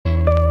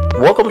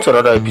Welcome to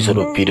another episode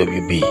of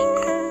PWB.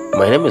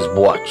 My name is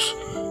Boach,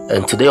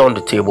 and today on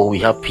the table we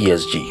have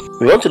PSG.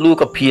 We want to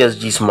look at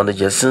PSG's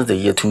managers since the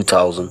year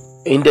 2000.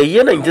 In the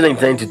year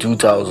 1999 to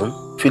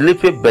 2000,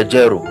 Philippe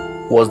Bergero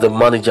was the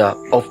manager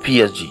of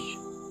PSG,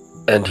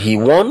 and he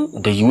won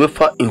the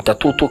UEFA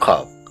Intertoto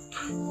Cup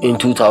in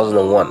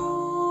 2001.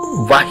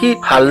 Vahid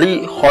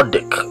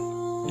Halilhodžić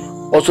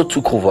also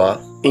took over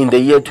in the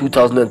year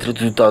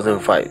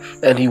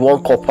 2003-2005, and he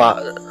won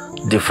Copa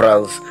de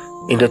France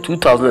in the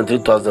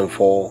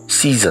 2003-2004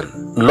 season.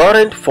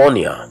 Laurent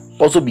Fournier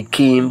also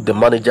became the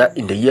manager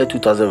in the year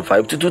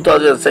 2005 to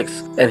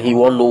 2006, and he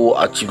won no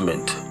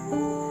achievement.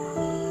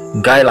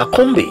 Guy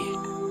Lacombe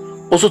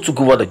also took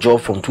over the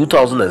job from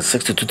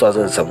 2006 to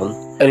 2007,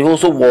 and he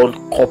also won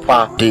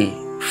Copa de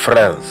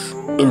France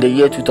in the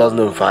year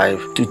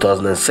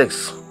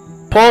 2005-2006.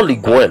 Paul Le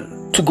Guen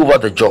took over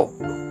the job,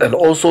 and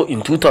also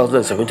in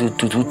 2007 to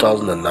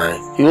 2009,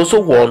 he also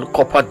won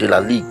Copa de la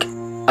Ligue.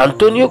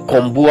 Antonio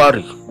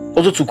Kombuari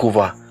also took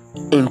over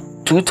in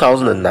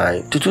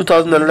 2009 to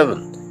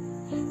 2011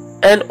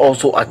 and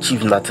also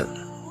achieved nothing.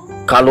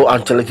 Carlo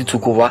Ancelotti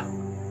took over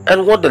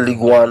and won the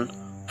Ligue 1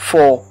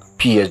 for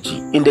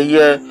PSG in the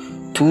year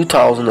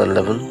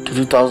 2011 to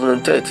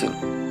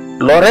 2013.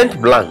 Laurent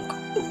Blanc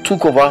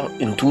took over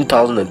in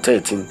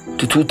 2013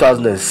 to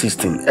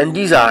 2016, and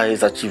these are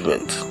his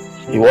achievements.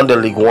 He won the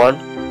Ligue 1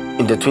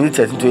 in the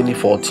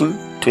 2013-2014,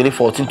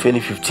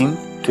 2014-2015,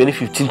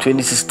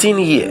 2015-2016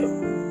 year.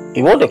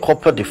 He won the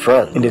Copa de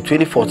France in the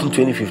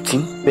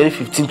 2014-2015,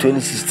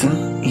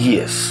 2015-2016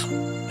 years.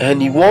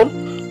 And he won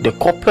the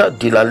Copa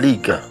de la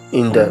Liga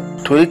in the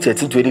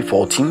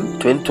 2013-2014,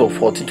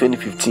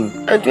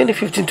 2012-2015, and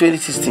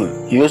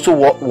 2015-2016. He also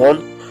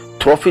won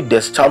Trophy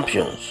des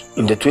Champions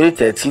in the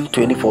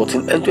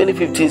 2013-2014 and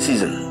 2015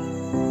 season.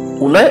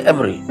 Unai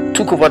Emery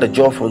took over the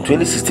job from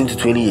 2016 to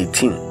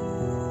 2018,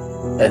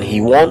 and he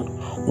won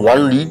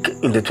one league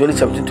in the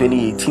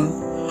 2017-2018,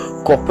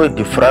 Copa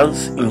de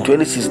France in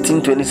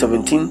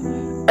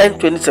 2016-2017 and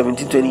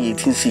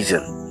 2017-2018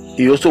 season.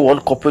 He also won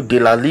Copa de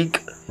la Ligue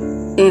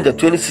in the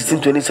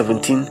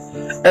 2016-2017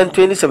 and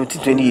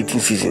 2017-2018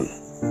 season,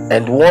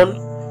 and won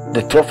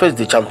the Trophées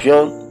des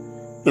Champions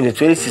in the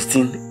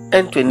 2016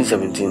 and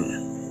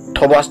 2017.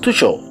 Thomas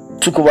Tuchel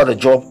took over the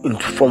job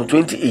from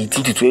 2018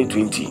 to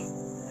 2020.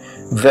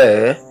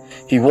 There,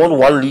 he won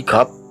one League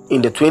Cup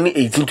in the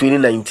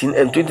 2018-2019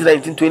 and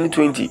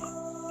 2019-2020.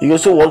 He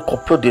also won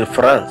Copa de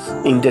France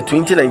in the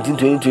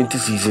 2019-2020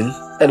 season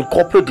and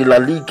Copa de la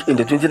Ligue in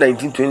the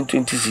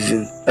 2019-2020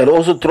 season, and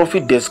also Trophy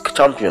des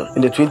Champions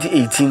in the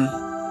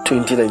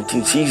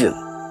 2018-2019 season.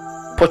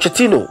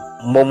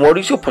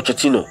 Mauricio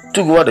Pochettino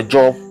took over the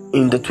job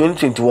in the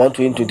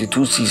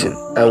 2021-2022 season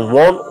and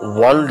won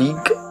one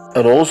league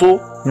and also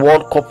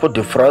won Copa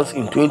de France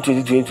in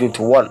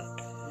 2020-2021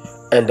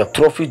 and the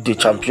Trophy des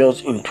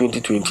Champions in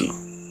 2020.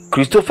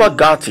 Christopher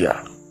Galtier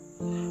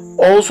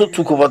also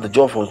took over the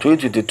job from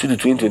 2022 to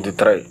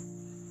 2023.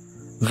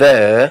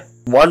 There,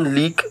 one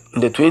league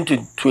in the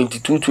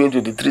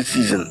 2022-2023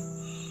 season.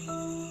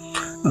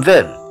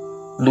 Then,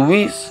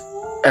 Luis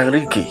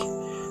Enrique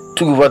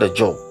took over the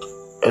job,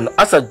 and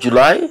as of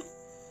July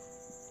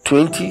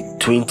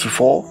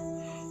 2024,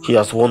 he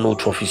has won no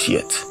trophies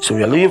yet. So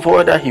we are looking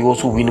forward that he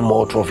also win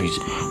more trophies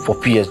for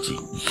PSG.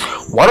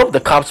 One of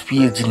the cups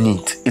PSG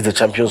needs is the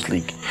Champions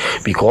League,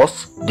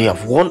 because they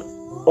have won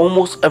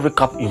almost every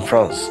cup in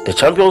France. The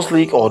Champions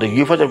League or the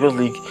UEFA Champions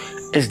League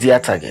is their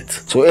target.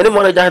 So any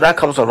manager that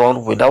comes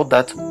around without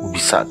that will be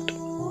sad.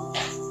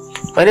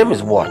 My name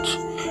is Watch,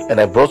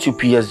 and I brought you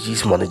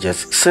PSG's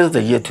managers since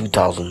the year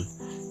 2000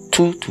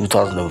 to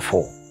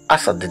 2004,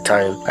 as at the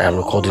time I am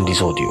recording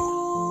this audio.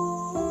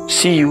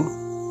 See you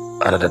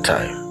another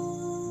time.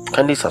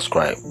 Kindly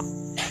subscribe.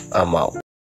 I'm out.